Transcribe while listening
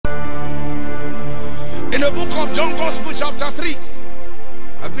In the book of John Gospel chapter 3,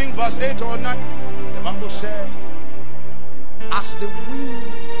 I think verse 8 or 9, the Bible says, as the wind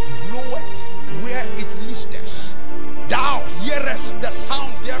bloweth where it listeth, thou hearest the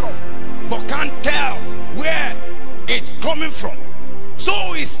sound thereof, but can't tell where it's coming from.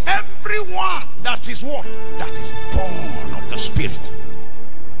 So is everyone that is what? That is born of the Spirit.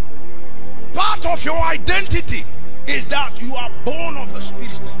 Part of your identity is that you are born of the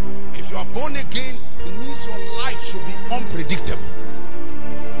Spirit. If you are born again, it means your life should be unpredictable.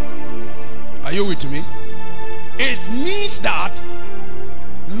 Are you with me? It means that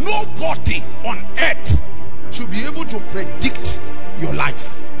nobody on earth should be able to predict your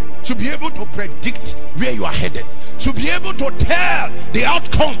life, should be able to predict where you are headed, should be able to tell the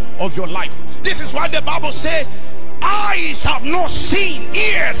outcome of your life. This is why the Bible says, eyes have not seen,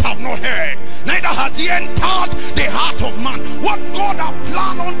 ears have not heard, neither has he entered the heart of man what God has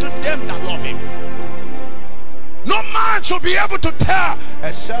planned unto them that love him. No man should be able to tell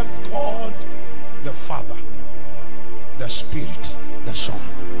except God the Father, the Spirit, the Son.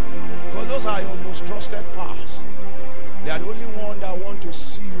 Because those are your most trusted powers. They are the only one that want to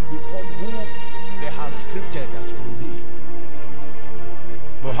see you become who they have scripted that you will be.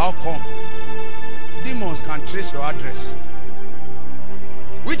 But how come demons can trace your address?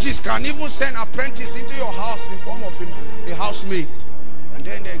 Witches can even send apprentice into your house in form of a housemaid, and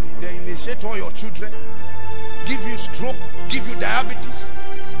then they initiate all your children, give you stroke, give you diabetes,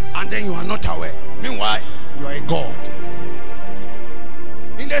 and then you are not aware. Meanwhile, you are a God.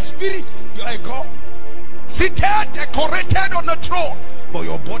 In the spirit, you are a God, seated, decorated on the throne, but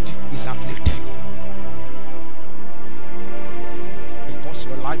your body is afflicted because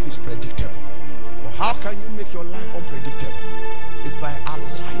your life is predictable. But how can you make your life unpredictable? It's by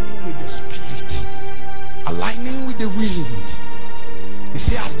aligning with the Spirit, aligning with the wind. He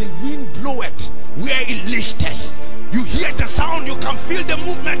says, as the wind bloweth where it listeth. You hear the sound, you can feel the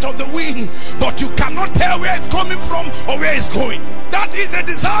movement of the wind, but you cannot tell where it's coming from or where it's going. That is the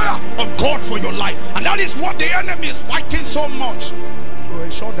desire of God for your life, and that is what the enemy is fighting so much to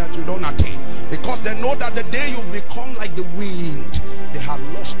ensure that you don't attain, because they know that the day you become like the wind, they have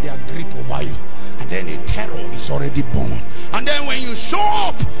lost their grip over you, and then a terror is already born. And then when you show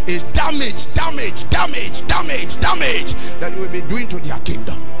up, it's damage that you will be doing to their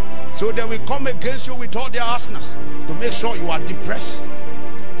kingdom. So they will come against you with all their arsenals to make sure you are depressed.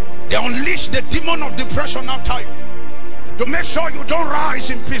 They unleash the demon of depression after you to make sure you don't rise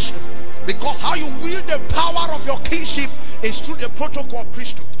in priesthood. Because how you wield the power of your kingship is through the protocol of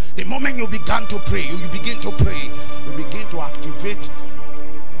priesthood. The moment you begin to pray, you begin to activate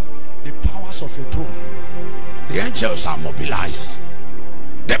the powers of your throne. The angels are mobilized.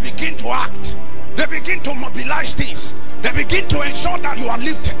 They begin to act. They begin to mobilize things. They begin to ensure that you are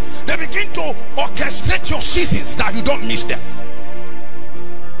lifted. They begin to orchestrate your seasons that you don't miss them.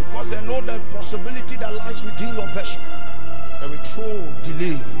 Because they know the possibility that lies within your vessel. They will throw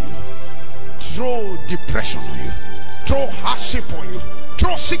delay on you, throw depression on you, throw hardship on you,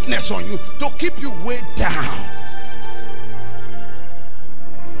 throw sickness on you to keep you weighed down.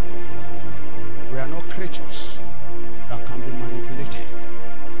 We are not creatures that can be manipulated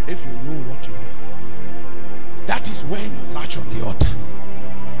if you know what you know. That is when you latch on the altar.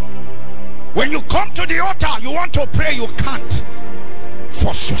 When you come to the altar, you want to pray, you can't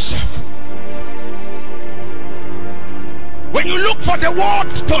force yourself. When you look for the word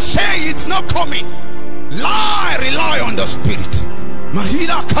to say it's not coming, rely on the Spirit.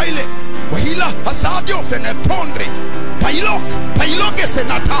 Mahila kaile, wahila hasadio fenepondre, pailoge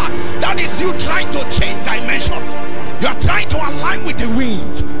senata. That is you trying to change dimension. You are trying to align with the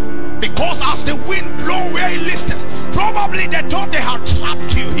wind. Because as the wind blow where it listed, probably they thought they had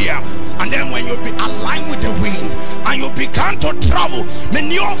trapped you here. And then when you be aligned with the wind and you began to travel,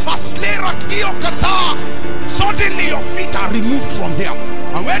 suddenly your feet are removed from here.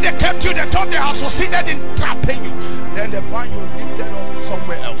 And where they kept you, they thought they had succeeded in trapping you. Then they find you lifted up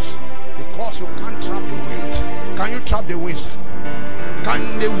somewhere else. Because you can't trap the wind. Can you trap the wind?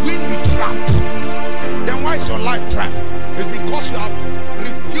 Can the wind be trapped? Then why is your life trapped? It's because you have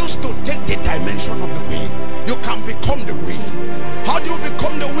refused to take the dimension of the wind. You can become the wind. How do you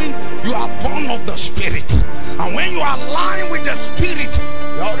become the wind? You are born of the Spirit. And when you align with the Spirit,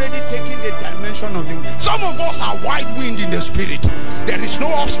 you are already taking the dimension of the wind. Some of us are wide wind in the Spirit. There is no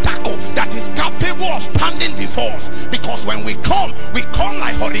obstacle that is capable of standing before us. Because when we come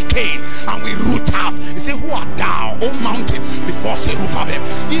like hurricane and we root out. You say, who art thou, O mountain, before Zerubbabel?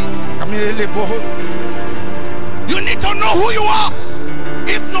 You need to know who you are.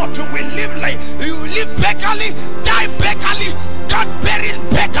 If not, you will live beggarly, die beggarly, God buried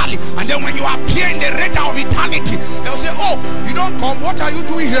beggarly. And then when you appear in the radar of don't come, what are you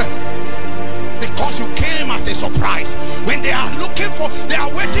doing here? Because you came as a surprise. When they are looking for, they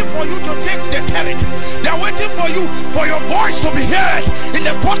are waiting for you to take the territory. They are waiting for you, for your voice to be heard in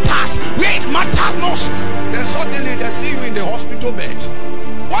the quarters where it matters most. Then suddenly they see you in the hospital bed.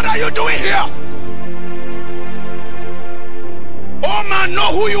 What are you doing here? Oh man,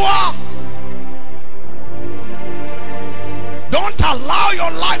 know who you are. Don't allow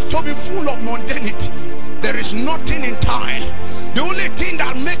your life to be full of mundanity. There is nothing in time. The only thing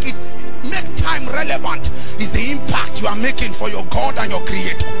that make time relevant is the impact you are making for your God and your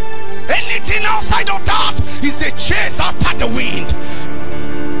Creator. Anything outside of that is a chase after the wind.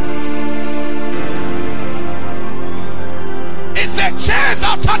 It's a chase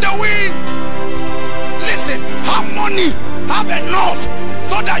after the wind. Listen, have money, have enough,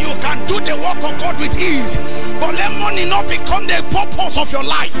 so that you can do the work of God with ease. But let money not become the purpose of your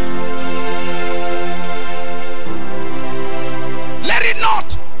life. Let it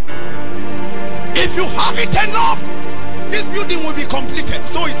not. If you have it enough, this building will be completed.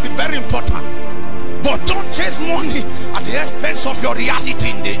 So it's very important. But don't chase money at the expense of your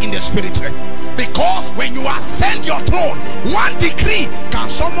reality in the spirit. Because when you ascend your throne, one decree can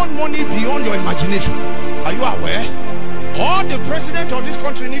summon money beyond your imagination. Are you aware? All the president of this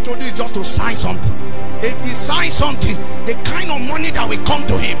country need to do is just to sign something. If he signs something, the kind of money that will come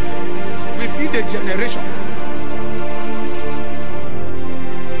to him will feed the generation.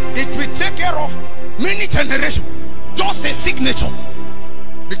 It will take care of many generations. Just a signature.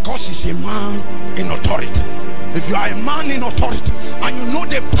 Because he's a man in authority. If you are a man in authority and you know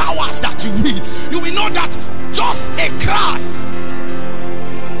the powers that you will know that just a cry.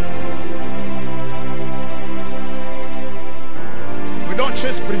 We don't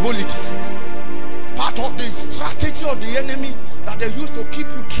chase frivolities. Part of the strategy of the enemy that they use to keep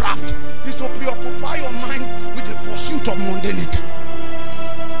you trapped is to preoccupy your mind with the pursuit of mundanity.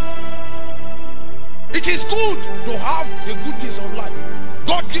 It is good to have the good things of life.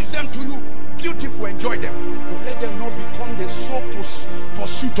 God gives them to you. Beautiful, enjoy them. But let them not become the sole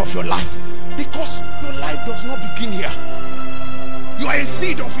pursuit of your life. Because your life does not begin here. You are a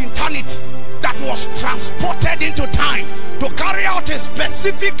seed of eternity that was transported into time to carry out a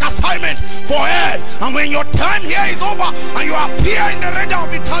specific assignment for hell. And when your time here is over and you appear in the radar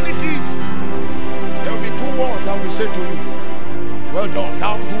of eternity, there will be two words that will say to you, well done,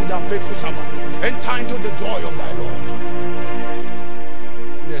 thou good and faithful servant. Enter into the joy of thy Lord.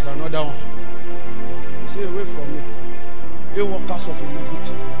 There's another one. You say, away from me, ye workers of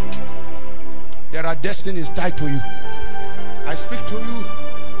iniquity. There are destinies tied to you. I speak to you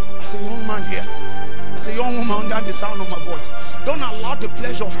as a young man here, as a young woman under the sound of my voice. Don't allow the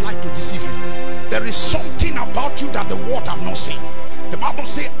pleasure of life to deceive you. There is something about you that the world have not seen. The Bible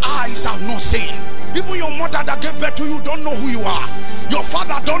says eyes have not seen. Even your mother that gave birth to you don't know who you are. Your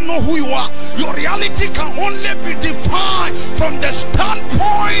father don't know who you are. Your reality can only be defined from the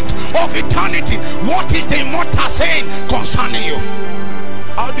standpoint of eternity. What is the immortal saying concerning you?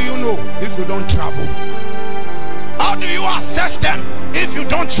 How do you know if you don't travel? How do you assess them if you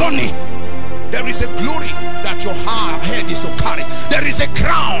don't journey? There is a glory that your head is to carry. There is a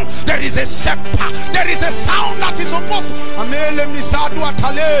crown. There is a scepter. There is a sound that is supposed to.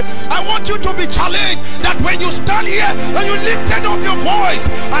 I want you to be challenged that when you stand here and you lifted up your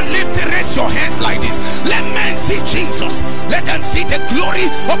voice and raise your hands like this, let men see Jesus. Let them see the glory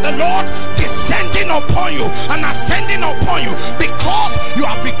of the Lord descending upon you and ascending upon you, because you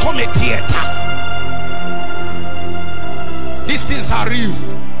have become a theater. These things are real.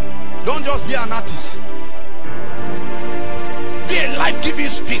 Don't just be an artist. Be a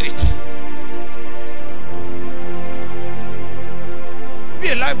life-giving spirit. Be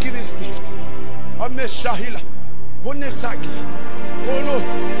a life-giving spirit. What are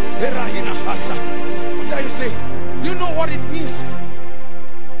you saying? Do you know what it means?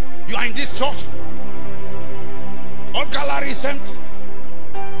 You are in this church. All gallery is empty.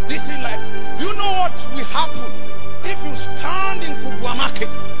 This is like, do you know what will happen if you stand in Kubwa Market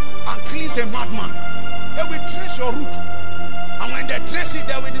and cleanse a madman? They will trace your route, and when they trace it,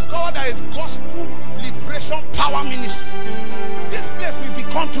 they will discover that it's gospel liberation power ministry. This place will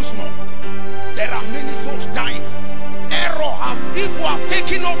become too small. There are many souls dying. Error and evil have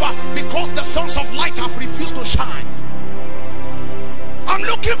taken over because the sons of light have refused to shine. I'm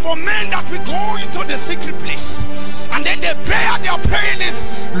looking for men that will go into the secret place, and then the prayer they are praying is,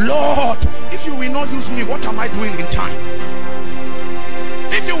 Lord, if you will not use me, what am I doing in time?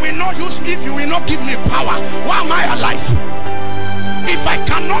 If you will not use me, if you will not give me power, why am I alive? If I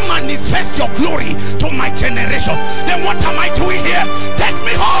cannot manifest your glory to my generation, then what am I doing here? Take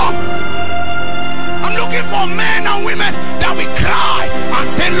me home. I'm looking for men and women that will cry and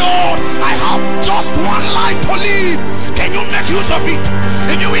say, Lord, I have just one life to live. Can you make use of it?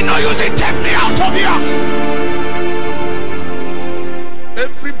 If you will not use it, take me out of here.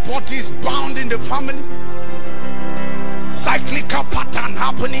 Everybody is bound in the family. Cyclical pattern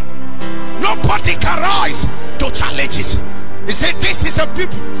happening. Nobody can rise to challenges. He said, this is a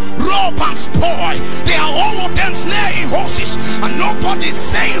people rob and spoil. They are all of them snare in horses, and nobody is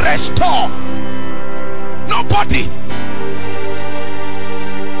saying restore. Nobody.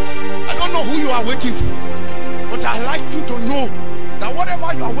 I don't know who you are waiting for, but I like you to know that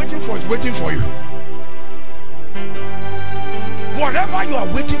whatever you are waiting for is waiting for you. Whatever you are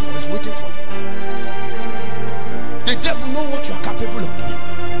waiting for is waiting for you. The devil knows what you are capable of doing.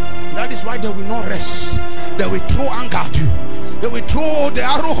 That is why they will not rest. They will throw anger at you. They will throw the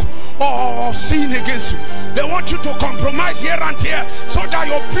arrow of sin against you. They want you to compromise here and here so that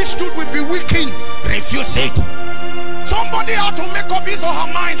your priesthood will be weakened. Refuse it. Somebody has to make up his or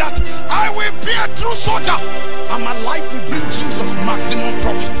her mind that I will be a true soldier and my life will bring Jesus maximum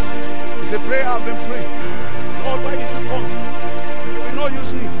profit. It's a prayer I've been praying. Lord, why did you come? If you will not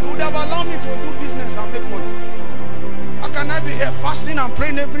use me, you would have allowed me to do business and make money. How can I be here fasting and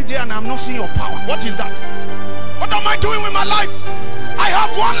praying every day and I'm not seeing your power? What is that? What am I doing with my life? I have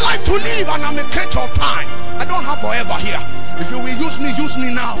one life to live and I'm a creature of time. I don't have forever here. If you will use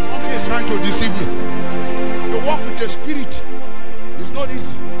me now. Something is trying to deceive me. To walk with the spirit is not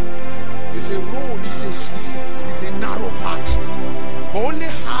easy. It's a road, it's a narrow path. But only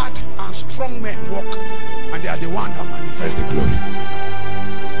hard and strong men walk, and they are the one that manifest the glory.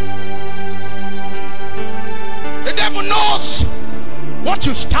 The devil knows what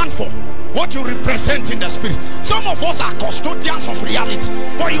you stand for, what you represent in the spirit. Some of us are custodians of reality,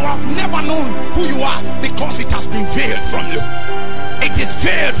 but you have never known who you are because it has been veiled from you. It is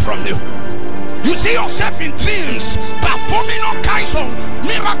veiled from you. You see yourself in dreams, performing all kinds of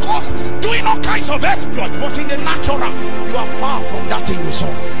miracles, doing all kinds of exploits, but in the natural, you are far from that thing you saw.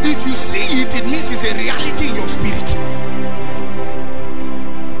 If you see it, it means it's a reality in your spirit.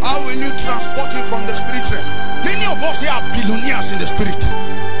 How will you transport it from the spirit realm? Many of us here are billionaires in the spirit,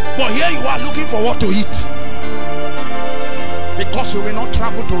 but here you are looking for what to eat, because you will not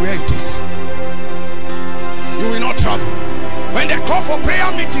travel to where it is. You will not travel. When they call for prayer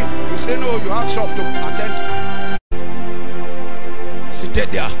meeting, you say no, you have shop to attend.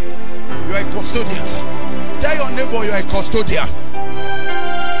 Seated there, you are a custodian, sir. Tell your neighbor you are a custodian.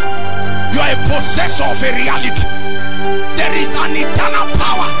 You are a possessor of a reality. There is an eternal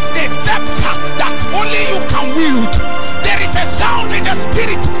power, a scepter that only you can wield. There is a sound in the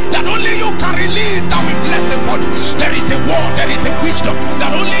spirit that only you can release that will bless the body. There is a word, there is a wisdom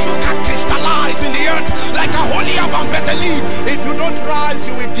that only you can crystallize in the earth like a holy Abambezeli. If you don't rise,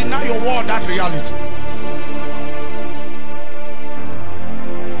 you will deny your word that reality.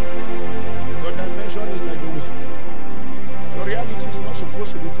 Your dimension is like the way. Your reality is not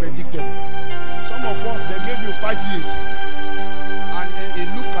supposed to be predictable. Some of us, they gave you 5 years and it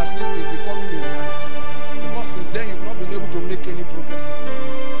looked as if it's becoming a reality. Because since then you've not been able to make any progress.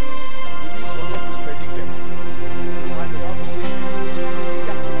 It means your life is predictable. And when the Bible says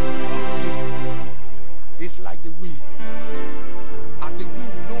that is born again, it's like the wind. As the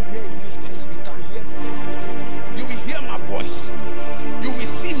wind blows where it listens, you can hear the sound. You will hear my voice. You will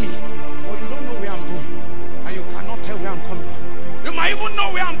see me, but you don't know where I'm going. And you cannot tell where I'm coming from. You might even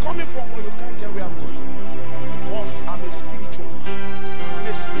know where I'm coming from, but you can't tell where I'm going. Because I'm a spiritual man. I'm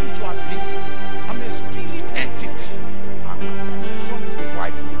a spiritual being. I'm a spirit entity. And my dimension is the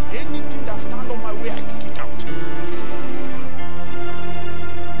right way. Anything that stands on my way, I kick it out.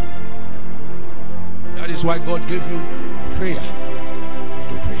 That is why God gave you prayer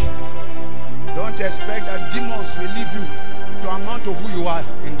to pray. Don't expect that demons will leave you to amount to who you are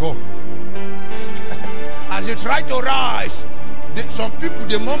in God. As you try to rise, some people,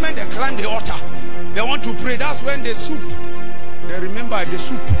 the moment they climb the altar, they want to pray. That's when the soup, they remember the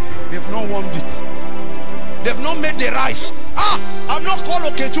soup, they've not warmed it. They've not made the rice. I'm not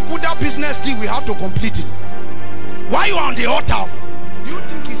called okay to put that business deal, we have to complete it. While you are on the altar, you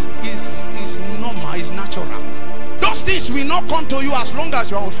think it's normal, it's natural. Those things will not come to you as long as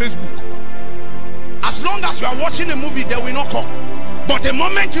you are on Facebook. As long as you are watching a movie, they will not come. But the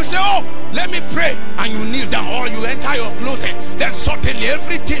moment you say, oh, let me pray, and you kneel down or you enter your closet, then suddenly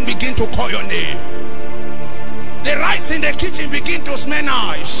everything begin to call your name. The rice in the kitchen begin to smell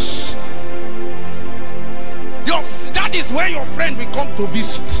nice. That is where your friend will come to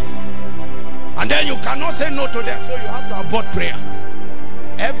visit. And then you cannot say no to them, so you have to abort prayer.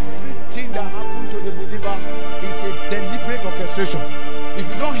 Everything that happened to the believer is a deliberate orchestration. If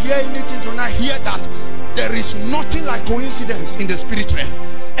you don't hear anything tonight, hear that There is nothing like coincidence in the spirit realm.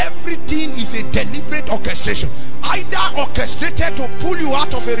 Everything is a deliberate orchestration, either orchestrated to pull you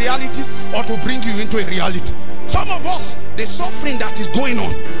out of a reality or to bring you into a reality. Some of us, the suffering that is going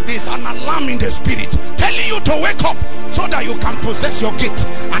on, there's an alarm in the spirit telling you to wake up so that you can possess your gate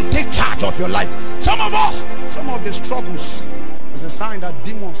and take charge of your life. Some of us, some of the struggles is a sign that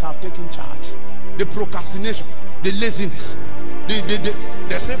demons have taken charge. The procrastination, the laziness, they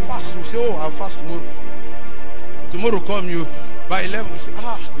say fast, you say, oh, I'll fast tomorrow. Tomorrow come, you by 11, you say,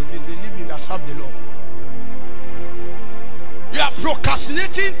 it is the living that serve the Lord. You are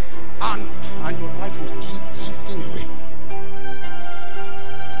procrastinating and your life will keep shifting away.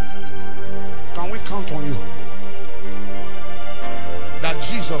 Can we count on you that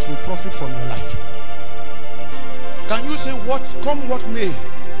Jesus will profit from your life? Can you say, what come what may,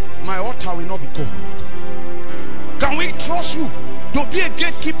 my altar will not be cold? Can we trust you to be a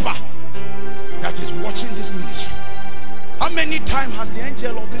gatekeeper that is watching this ministry? How many times has the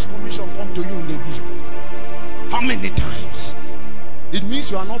angel of this commission come to you in the vision? How many times? It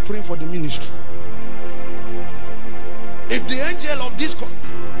means you are not praying for the ministry. If the angel of this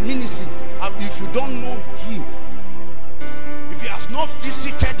ministry, if you don't know him, if he has not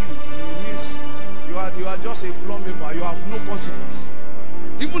visited you, it means you are just a floor member. You have no consequence.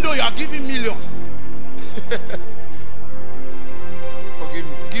 Even though you are giving millions. Forgive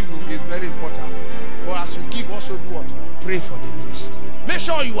me. Giving is very important. But as you give, also do what? Pray for the ministry. Make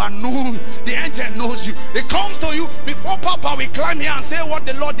sure you are known. The angel knows you. It comes to you before Papa will climb here and say what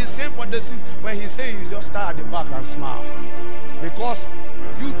the Lord is saying for the season. When he says, you just start at the back and smile. Because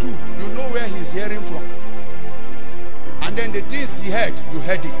you too, you know where he's hearing from. And then the things he heard, you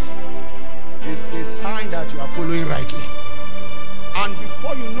heard it. It's a sign that you are following rightly. And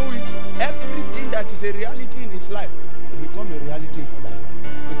before you know it, everything that is a reality in his life will become a reality in your life.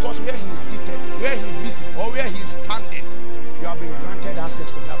 Because where he is seated, where he visits, or where he is standing, you have been granted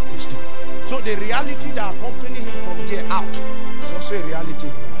access to that place too. So the reality that accompanies him from there out is also a reality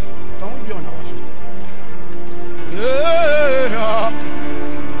in your life. Can we be on our feet? Yeah.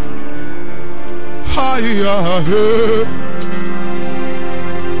 Hi-ya, hey.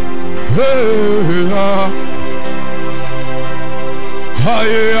 Hey-ya.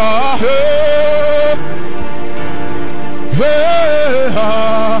 Hi-ya, hey. Hey-ya.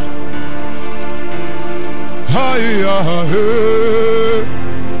 Hi-ya, hey.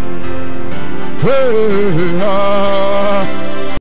 Hey-ya.